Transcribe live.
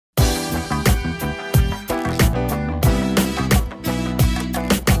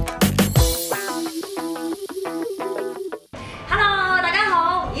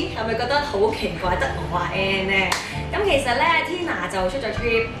奇怪，得我阿 Ann 咧。咁其實咧 Tina 就出咗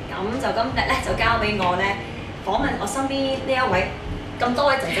trip，咁就今日咧就交俾我咧訪問我身邊呢一位咁多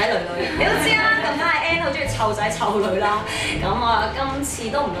位仔仔女女。你都知啦，近排阿 Ann 好中意湊仔湊女啦。咁啊，今次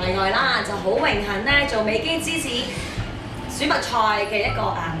都唔例外啦，就好榮幸咧做美肌之誌選拔賽嘅一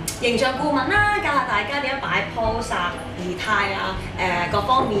個形象顧問啦，教下大家點樣擺 pose 啊、儀態啊、各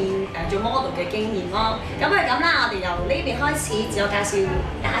方面做 model 嘅經驗咯。咁係咁啦，我哋由呢邊開始自我介紹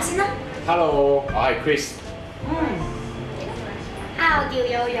一下先啦。Hello，我係 Chris。我叫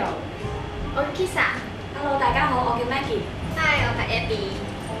Yoyo， 我叫 Kisa。Hello， 大家好，我叫 Maggie。Hi， 我係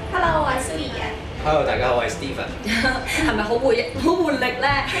Abby。Hello， 我係 Sue。Hello， 大家好，我係 Steven。係咪好活力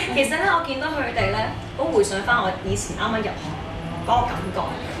咧？其實咧，我見到佢哋咧，好回想翻我以前啱啱入行嗰個感覺。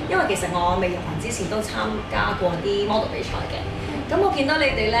因為其實我未入行之前都參加過啲 model 比賽嘅。咁我見到你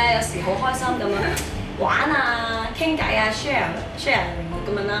哋咧，有時好開心咁樣玩啊、傾偈啊、share 咁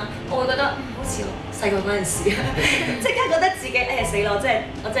樣啦，我會覺得好似我細個嗰陣時啊，即刻覺得自己死咯，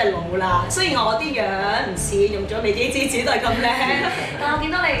我真係老啦。雖然我啲樣唔似用咗美肌之紙都係咁靚，但我見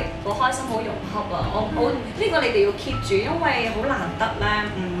到你好開心、好融洽啊！我呢個你哋要 keep 住，因為好難得咧，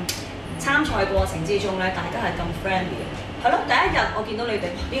參賽過程之中咧，大家係咁 friendly 嘅。係咯，第一日我見到你哋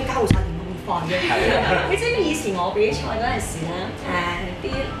呢個交換點咁快嘅。你知唔知以前我比賽嗰陣時咧，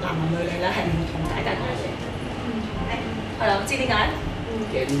啲男男女女咧係唔同大家講嘅。係啦，知點解？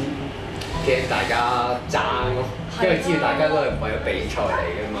驚大家爭咯，因為知道大家都係為咗比賽嚟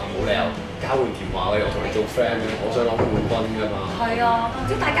㗎嘛，冇理由交換電話嘅，我同你做 friend 嘅，我想攞冠軍㗎嘛。係啊，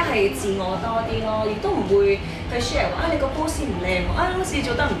即係大家係自我多啲咯，亦都唔會去 share 話你個 pose 唔靚喎，好似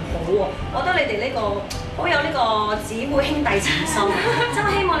做得唔好喎。我覺得你哋呢個好有呢個姊妹兄弟情深，真係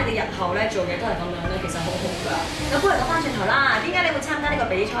希望你哋日後咧做嘢都係咁樣咧，其實好好㗎。咁不如講翻轉頭啦，點解你會參加呢個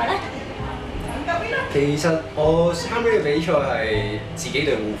比賽咧？其實我參加呢個比賽係自己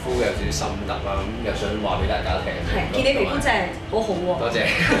對護膚有少少心得啦，咁又想話俾大家聽。係，見你皮膚真係好好喎。多謝。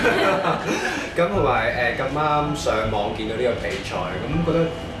咁同埋咁啱上網見到呢個比賽，咁覺得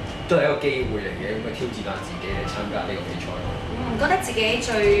都係一個機會嚟嘅，咁啊挑戰下自己嚟參加呢個比賽。覺得自己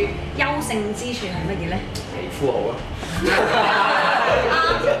最優勝之處係乜嘢咧？皮膚好啊！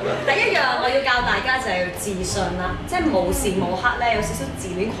第一樣我要教大家就係要自信啦，即係無時無刻咧有少少自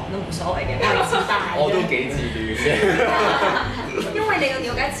戀狂都冇所謂嘅，我係自大嘅。我都幾自戀嘅。因為你要了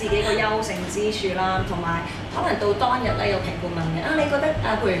解自己個優勝之處啦，同埋可能到當日咧有評判問你你覺得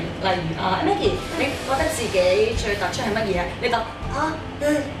譬如例如Maggie， 你覺得自己最突出係乜嘢啊？你答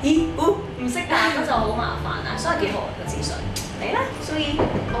唔識答咁就好麻煩啦，所以幾好個自信。你咧，所以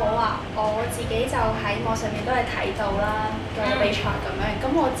我自己就喺網上面都係睇到啦，個比賽咁樣。咁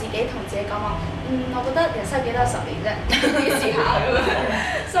我自己同自己講話，我覺得人生幾多10年啫，要試下咁樣。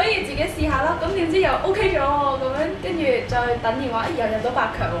所以自己試下啦，咁點知又 OK 咗喎，咁樣跟住再等電話，又入到8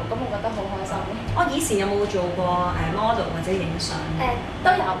強喎，咁我覺得好開心咯。我以前有冇做過model 或者影相？都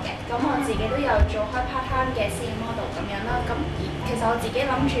有嘅，咁我自己都有做開 part time 嘅試驗 model 咁樣啦。咁其實我自己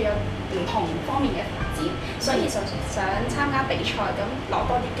諗住有唔同方面嘅發展，所以就想參加比賽，咁攞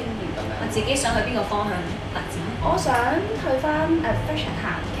多啲經驗咁樣。我自己想去邊個方向發展？我想去翻fashion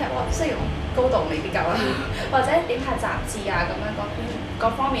行 catwalk，雖然我高度未必夠啦，或者點拍雜誌啊咁樣各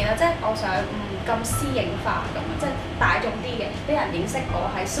方面啦，即係我想咁私隱化咁樣，即係大眾啲嘅，俾人認識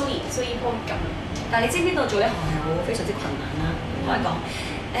我係 Sue Pose 咁。但係你知唔知道做呢行係好非常之困難啦？可以講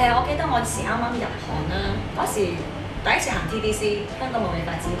我記得我時啱啱入行啦，嗰時第一次行 TDC 香港貿易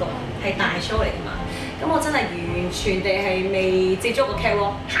發展局係大 show 嚟㗎嘛。咁我真係完全地係未接觸過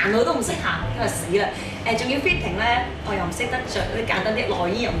catwalk，行路都唔識行，因為死啦！仲要 fitting 咧，我又唔識得着啲簡單啲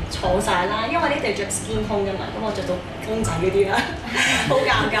內衣，又唔錯晒啦，因為呢對着 skin tone 㗎嘛，咁我着到公仔嗰啲啦，好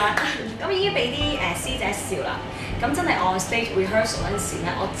尷尬。咁已經俾啲師姐笑啦。咁真係 on stage rehearsal 嗰陣時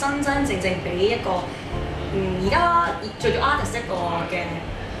咧，我真真正正俾一個而家做咗 artist 一個嘅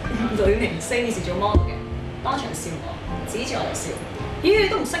女明星，以前做 model 嘅，當場笑我，指住我嚟笑。咦，你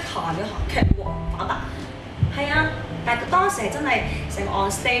都唔識行嘅，行 catwalk打扮？係啊，但係當時係真係成個 on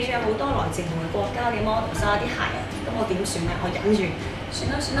stage 有好多來自唔同國家嘅 model 啦，啲客人，咁我點算咧？我忍住，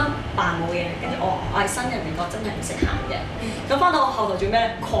算啦，扮冇嘢。跟住我係新人嚟，我真係唔識行嘅。咁翻到我後台做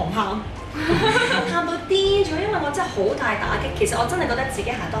咩？狂喊，喊到癲咗，因為我真係好大打擊。其實我真係覺得自己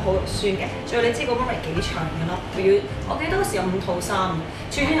行得好肉酸嘅。仲要你知個 runway 幾長嘅咯，我記得嗰時有5套衫，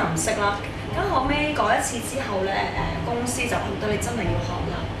串圈又唔識啦。咁後尾改一次之後咧，公司就覺得你真係要學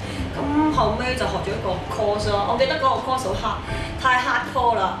啦。咁後尾就學咗一個 course 咯。我記得嗰個 course 好太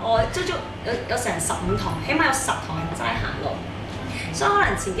hardcore 啦。我足有成15堂，起碼有10堂係齋行路。所以可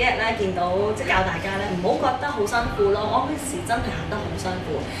能前幾日咧見到即係教大家咧，唔好覺得好辛苦咯。我嗰時真係行得好辛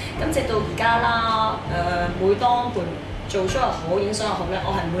苦。咁直到而家啦，每當做做 show 又好，影相又好咧，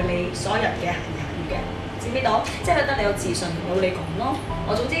我係唔會理所有人嘅閒言閒語嘅，知唔知道？即係覺得你有自信，冇你講咯。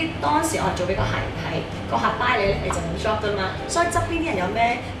我總之當時我係做俾個客人睇，個客 buy 你咧，你就冇 job 噶嘛。所以側邊啲人有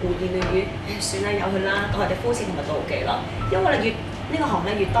咩胡言亂語，算啦，由佢啦，當佢哋膚淺同埋妒忌咯。因為你越呢個行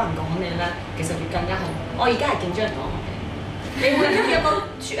咧越多人講你咧，其實越更加好。我而家係勁中人講我嘅，你會有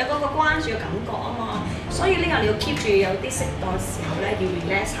個關注嘅感覺啊嘛。所以呢個你要 keep 住有啲適當時候咧要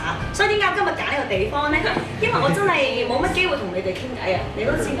relax 下。所以點解今日揀呢個地方咧？因為我真係冇乜機會同你哋傾偈啊！你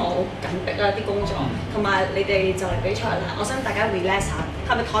都知我好緊迫啊啲工作，同埋你哋就嚟比賽啦。我想大家 relax 下，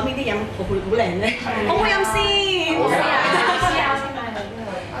係咪台面啲飲好靚咧？好唔好飲先？好試下先。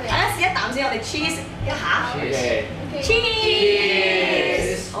大家試一啖先，我哋 cheese 一下。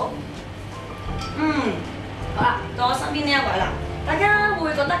Cheese。好。好啦，到我身邊呢一位啦，大家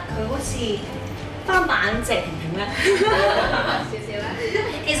會覺得佢好似翻版謝婷婷咧，少少啦。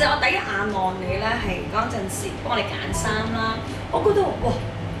其實我第一眼望你咧係嗰陣時幫你揀衫啦，我覺得哇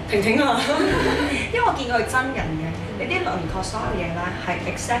婷婷啊，因為我見過佢真人嘅，你啲輪廓所有嘢咧係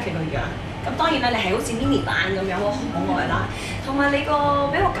exactly 個樣。咁當然啦，你係好似 mini 版咁樣好可愛啦，同埋你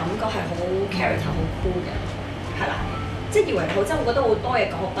個俾我感覺係好 character 好 cool 嘅，係啦。即係以為好，真係我覺得好多嘢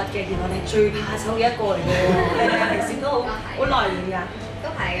講筆嘅，原來你係最怕醜嘅一個嚟嘅喎，你係平時都好內斂㗎。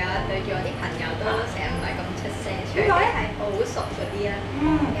都係㗎，對住我啲朋友都成日唔係咁出聲，除點解非係好熟嗰啲啦。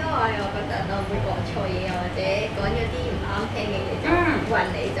因為我覺得我唔會講錯嘢，或者講咗啲唔啱聽嘅嘢就問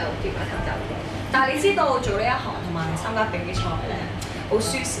你就轉個頭走嘅。但係你知道做呢一行同埋參加比賽咧，好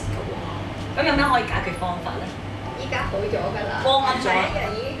舒適㗎喎。咁有咩可以解決方法咧？依家好咗㗎啦，光啱咗。第一日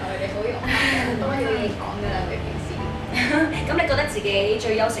已經同佢哋好融洽嘅，多咗嘢講㗎啦，比平時。咁你覺得自己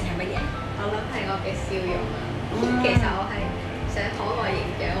最優勝係乜嘢？我諗係我嘅笑容啊。其實我係想可愛形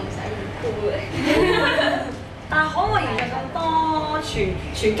象，我唔使咁酷嘅。但係可愛形象咁多，全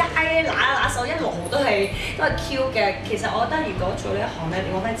街揦手一路都係 Q 嘅。其實我覺得如果做呢一行咧，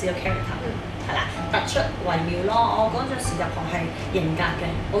你揾翻自己嘅 character，係啦，突出為妙咯。我嗰陣時入行係型格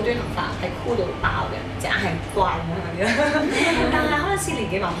嘅，好短頭髮，係酷到爆嘅，隻眼係怪咁樣嘅。但係開始年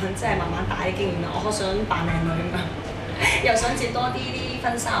紀慢慢即係慢慢大啲經驗啦，我好想扮靚女咁樣。又想接多啲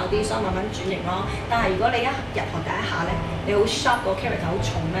婚紗嗰啲，所以慢慢轉型咯。但係如果你一入行第一下咧，你好 sharp 個 character 好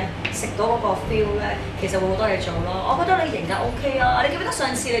重咧，食到嗰個 feel 咧，其實會好多嘢做咯。我覺得你型格 OK 啊！你記唔記得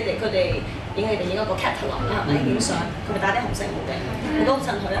上次佢哋影一個 catalog 啦，係咪影相？佢咪戴啲紅色帽嘅，你都好襯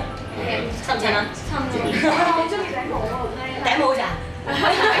佢啊！襯唔襯啊？襯啊！我好中意頂帽喎，頂帽咋？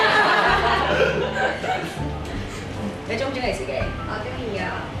你中唔中意自己？我中意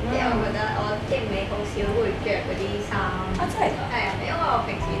啊，因為我覺得我即係尾好少會着嗰啲衫。啊，真係㗎？係啊，因為我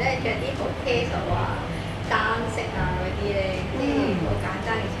平時都係着啲好 casual 啊、單色啊嗰啲咧，即係好簡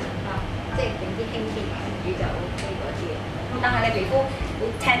單嘅襯衫，即係整啲輕便裙住就 OK 嗰啲。但係你皮膚好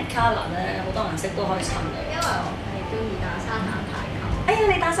tan colour 咧，好多顏色都可以襯你。因為我係中意打山行排球。哎呀，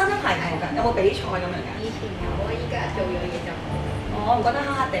你打山登排球㗎？有冇比賽咁樣㗎？以前有啊，依家做咗嘢就冇。我唔覺得黑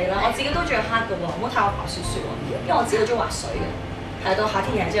黑地啦，我自己都中意黑嘅喎，唔好太過白雪雪喎，因為我自己好中意滑水嘅，係到夏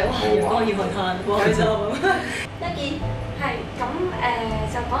天嘅即係哇陽光與海灘，好開心咁。一件係咁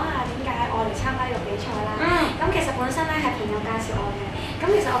就講下點解我嚟參加呢個比賽啦。咁其實本身咧係朋友介紹我嘅，咁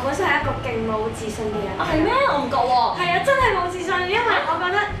其實我本身係一個勁冇自信嘅人。啊係咩？我唔覺喎。係啊，真係冇自信，因為我覺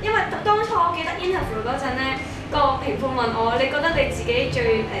得，因為當初我記得 interview 嗰陣咧，個評判問我，你覺得你自己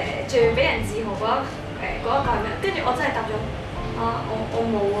最俾人自豪嗰一個係咩？跟住我真係答咗。我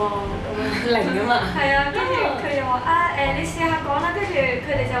冇啊，咁樣零啊嘛。係啊，跟住佢就話你試下講啦，跟住佢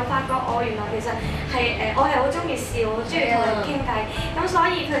哋就發覺我原來其實係我係好中意笑，好中意同人傾偈，咁所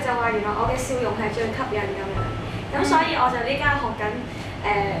以佢就話原來我嘅笑容係最吸引咁樣，咁所以我就呢家學緊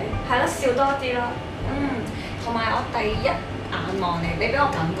係咯，笑多啲咯。同埋我第一眼望你，你俾我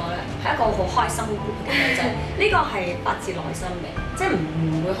感覺咧係一個好開心嘅女仔，呢個係發自內心嘅，即係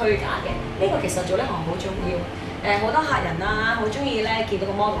唔會虛假嘅。呢個其實做呢行好重要。好多客人啦，好中意咧見到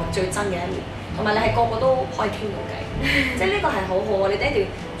個 model 最真嘅一面，同埋你係個個都可以傾到偈，即係呢個係好好啊！你哋一定要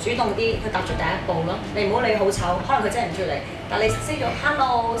主動啲去踏出第一步咯。你唔好理好醜，可能佢真係唔中意你，但你 say 咗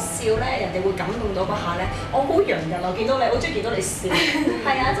hello 笑咧，人哋會感動到嗰下咧，我好洋人啊！見到你，好中意見到你笑，係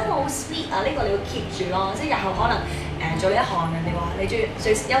啊，真係好 sweet 啊！呢個你要 keep 住咯，即係日後可能做呢一行，人哋話你最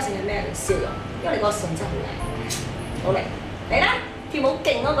優勝係咩？笑容，因為你個唇真係好靚，努力你咧跳舞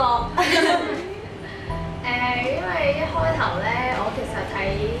勁嗰個。因為一開頭咧，我其實睇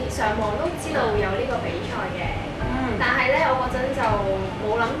上網都知道會有呢個比賽嘅，但係咧我嗰陣就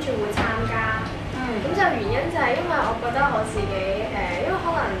冇諗住會參加，咁就原因就係因為我覺得我自己因為可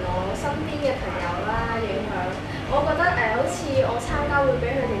能我身邊嘅朋友啦影響，我覺得好似我參加會俾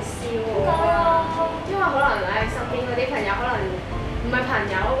佢哋笑我，因為可能身邊嗰啲朋友可能唔係朋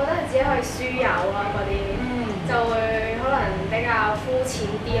友，我覺得係只可以輸友啊嗰啲，就會可能比較膚淺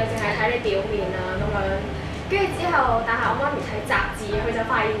啲啊，淨係睇你表面啊咁樣。跟住之後，但係我媽咪睇雜誌，佢就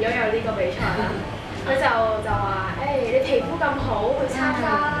發現咗有呢個比賽啦。佢就話：你皮膚咁好，去參加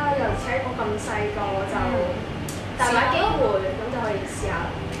啦，又而且我咁細個就大把機會，咁就可以試下。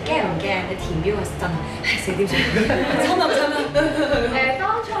驚唔驚？你填表係真係4點鐘，衝啊衝啊！當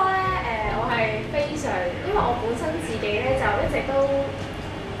初咧我係非常，因為我本身自己咧就一直都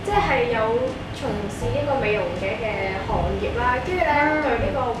即係有從事呢個美容嘅行業啦，跟住咧對呢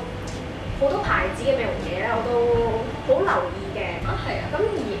個好多牌子嘅美容嘢咧我都好留意嘅。係啊。咁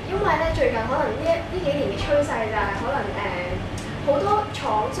而因為咧最近可能呢幾年嘅趨勢就係可能好多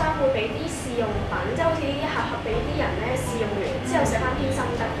廠商會俾啲試用品，即係好似呢啲盒俾啲人咧試用完之後寫翻篇心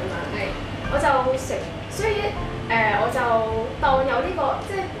得咁樣。係。我就所以我就當有呢個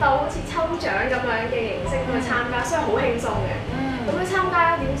即係當好似抽獎咁樣嘅形式去參加，所以好輕鬆嘅。咁去參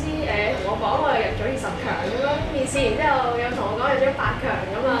加點知同我講我又入咗20強咁樣，面試完之後又同我講入咗8強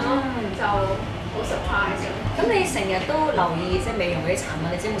咁樣咯，就好 surprise。咁你成日都留意即係美容嗰啲產品，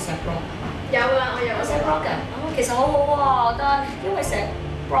你知唔知寫 blog？有啊，我有寫 blog 㗎。其實好好喎，我覺得，因為寫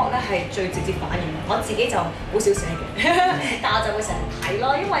blog 咧係最直接反應。我自己就好少寫嘅，但我就會成日睇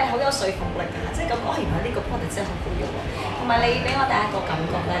咯，因為好有說服力㗎，即係咁講原來呢個 product 真係好好用喎。同埋你俾我第一個感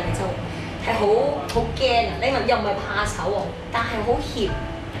覺咧，你就係好驚啊！你又唔係怕醜喎，但係好怯，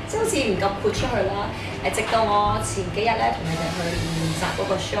即係好似唔夠豁出去啦。直到我前幾日咧同你哋去練習嗰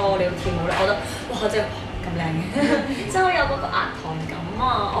個 show，你要跳舞咧，我覺得哇真係咁靚嘅，即係好有嗰個壓台感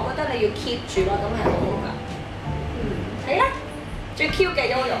啊！我覺得你要 keep 住咯，咁係好好㗎。係啦，最 Q 嘅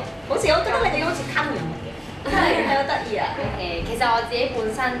Yoyo，好似我覺得你嘅好似卡通人物嘅，係好得意啊！其實我自己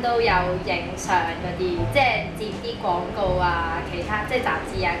本身都有影相嗰啲，即係接啲廣告啊，其他即係雜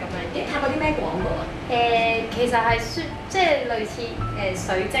誌啊咁樣。你拍過啲咩廣告啊？其實係即係類似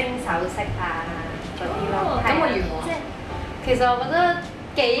水晶首飾啊嗰啲咯。咁我如何？即係其實我覺得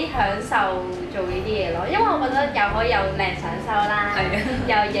幾享受做呢啲嘢咯，因為我覺得又可以有靚相收啦，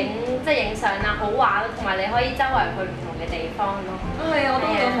又即係影相啊，好玩，同埋你可以周圍去唔同嘅地方咯。係啊，我都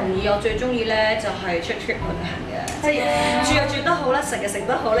好同意。我最中意咧就係出去旅行嘅，住又住得好啦，食又食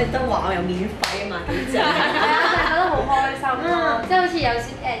得好，你得玩又免費啊嘛，幾正！係啊，真係覺得好開心咯，即係好似有時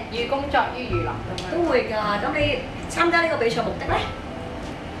寓工作於娛樂咁樣。都會㗎。咁你參加呢個比賽目的咧？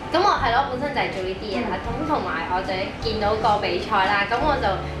咁我係咯，本身就係做呢啲嘢啦。咁同埋我就見到個比賽啦，咁我就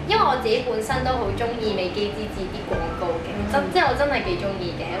因為我自己本身都好中意美肌之誌啲廣告嘅，即係我真係幾中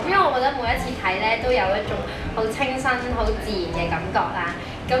意嘅。因為我覺得每一次睇咧都有一種好清新、好自然嘅感覺啦。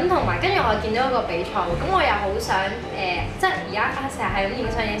咁同埋跟住我見到一個比賽，咁我又好想即係而家成日係咁影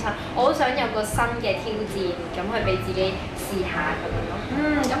相，我好想有個新嘅挑戰，咁去俾自己試下咁樣咯。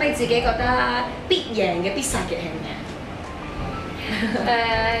咁你自己覺得必贏嘅必殺技係咩？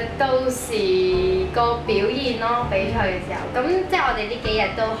到時個表現咯，比賽嘅時候，咁即係我哋呢幾日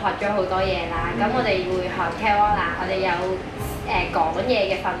都學咗好多嘢啦。咁我哋會學 catwalk 啦，我哋有講嘢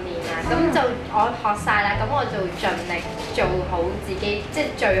嘅訓練啦。咁就我學晒啦，咁我就盡力做好自己，即係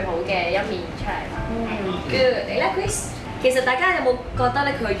最好嘅一面出嚟啦。Good，你咧 Chris？其實大家有冇覺得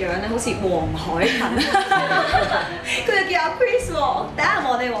咧佢個樣咧好似黃凱芹？佢就叫阿 Chris 喎，第一眼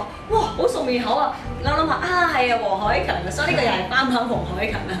望你話，哇，好熟面口啊！諗諗下啊，係啊，黃凱芹啊，所以呢個又係啱啱黃凱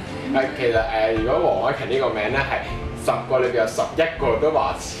芹啊。其實如果黃凱芹呢個名咧係10個裏邊有11個都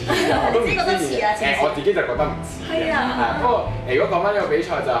話似嘅，我都唔知。我自己就覺得唔似嘅。係啊。不過如果講翻呢個比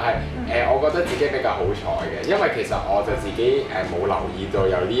賽就係我覺得自己比較好彩嘅，因為其實我就自己冇留意到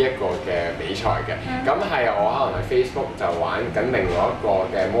有呢一個嘅比賽嘅。咁係我可能喺 Facebook 就玩緊另外一個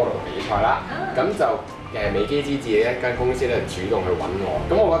嘅 model 比賽啦。咁就美肌之誌一間公司咧主動去揾我，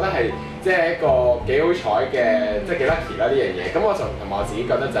咁我覺得係即係一個幾好彩嘅，即係幾 lucky 啦呢樣嘢。咁我就同埋我自己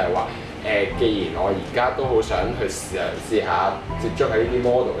覺得就係話既然我而家都好想去嘗試下接觸喺呢啲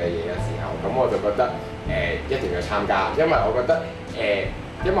model 嘅嘢嘅時候，咁我就覺得一定要參加，因為我覺得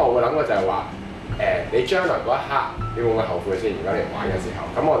因為我會諗過就係話你將來嗰一刻你會唔會後悔先？如果你唔玩嘅時候，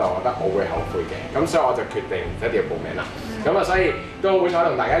咁我就覺得我會後悔嘅，咁所以我就決定一定要報名啦。咁啊，所以都好彩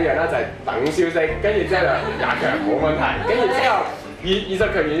同大家一樣啦，就係等消息，跟住之後就20強冇問題，跟住之後20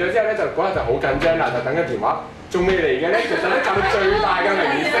強完咗之後咧，就嗰日就好緊張啦，就等緊電話，仲未嚟嘅咧，就等緊到最大嘅明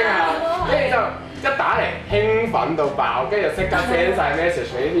星啊，跟住就一打嚟興奮到爆，跟住就即刻 send 晒 message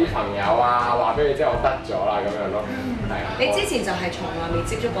俾啲朋友啊，話俾佢知我得咗啦咁樣咯，係啊。你之前就係從來未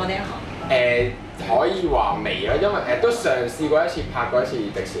接觸過呢一行？可以話未啦，因為都嘗試過一次拍過一次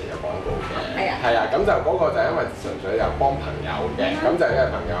迪士尼嘅廣告嘅，係啊，咁就嗰個就因為純粹就幫朋友嘅，咁就因為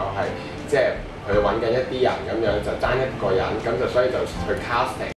朋友係即係佢揾緊一啲人咁樣就爭一個人，咁就所以就去 casting。